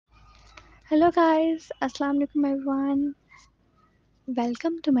Hello guys, Assalamu alaikum everyone.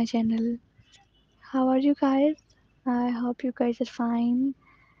 Welcome to my channel. How are you guys? I hope you guys are fine.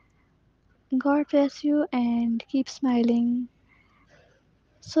 God bless you and keep smiling.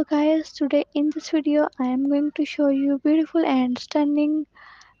 So guys, today in this video I am going to show you beautiful and stunning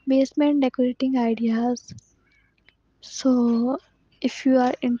basement decorating ideas. So if you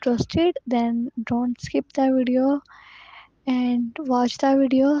are interested then don't skip the video and watch the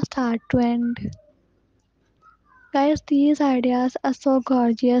video start to end. Guys, these ideas are so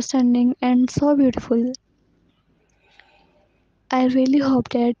gorgeous, stunning, and so beautiful. I really hope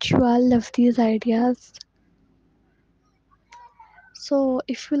that you all love these ideas. So,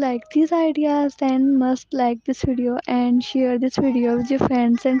 if you like these ideas, then must like this video and share this video with your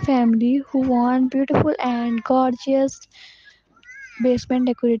friends and family who want beautiful and gorgeous basement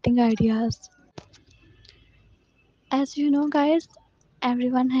decorating ideas. As you know, guys,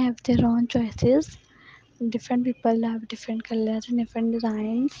 everyone have their own choices. Different people have different colors and different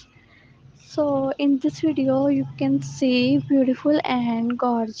designs. So in this video you can see beautiful and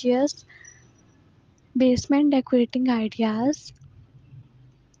gorgeous basement decorating ideas,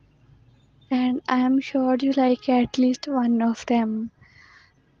 and I am sure you like at least one of them.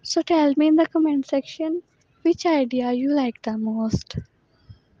 So tell me in the comment section which idea you like the most.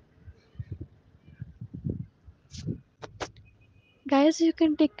 Guys, you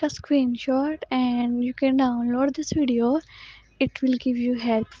can take a screenshot and you can download this video. It will give you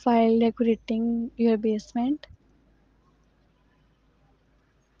help while decorating your basement.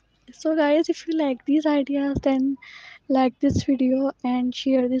 So guys, if you like these ideas then like this video and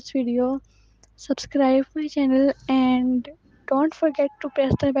share this video, subscribe my channel, and don't forget to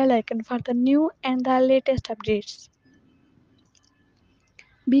press the bell icon for the new and the latest updates.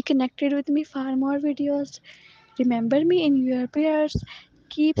 Be connected with me for more videos. Remember me in your prayers.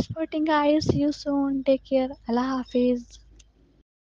 Keep supporting guys. See you soon. Take care. Allah Hafiz.